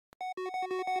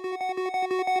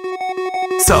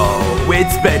So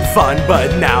it's been fun,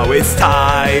 but now it's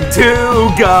time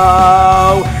to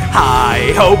go.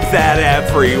 I hope that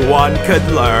everyone could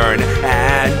learn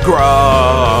and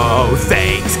grow.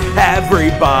 Thanks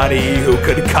everybody who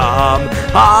could come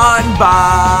on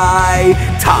by.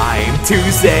 Time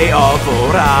to say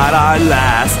our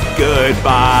last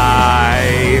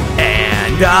goodbye.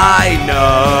 And I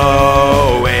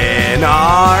know in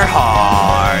our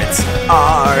hearts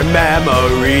our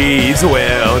memories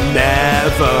will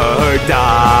never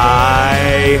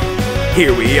die.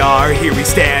 Here we are, here we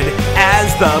stand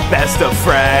as the best of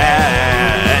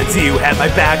friends. You had my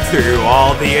back through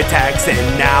all the attacks,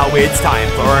 and now it's time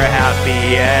for a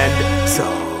happy end.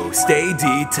 So stay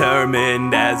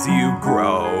determined as you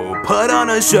grow. Put on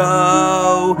a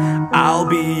show. I'll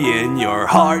be in your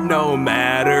heart no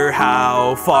matter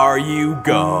how far you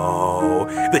go.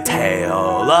 The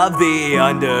tale of the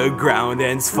underground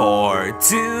ends for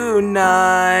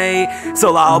tonight.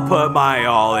 So I'll put my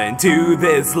all into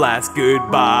this last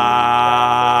goodbye.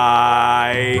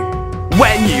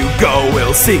 When you go,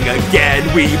 we'll sing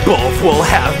again. We both will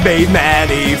have made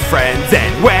many friends.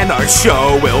 And when our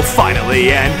show will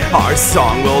finally end, our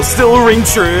song will still ring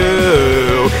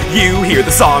true. You hear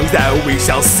the songs that we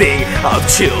shall sing of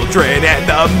children and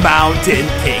the mountain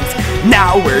kings.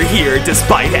 Now we're here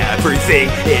despite everything.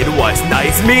 It was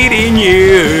nice meeting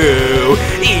you.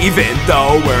 Even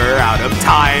though we're out of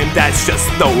time, that's just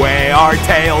the way our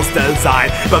tale's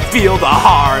designed. But feel the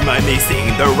harmony,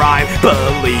 sing the rhyme.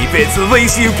 Believe it's the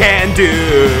least you can do.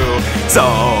 So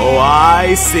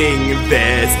I sing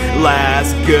this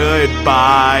last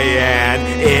goodbye, and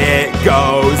it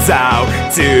goes out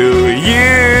to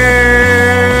you.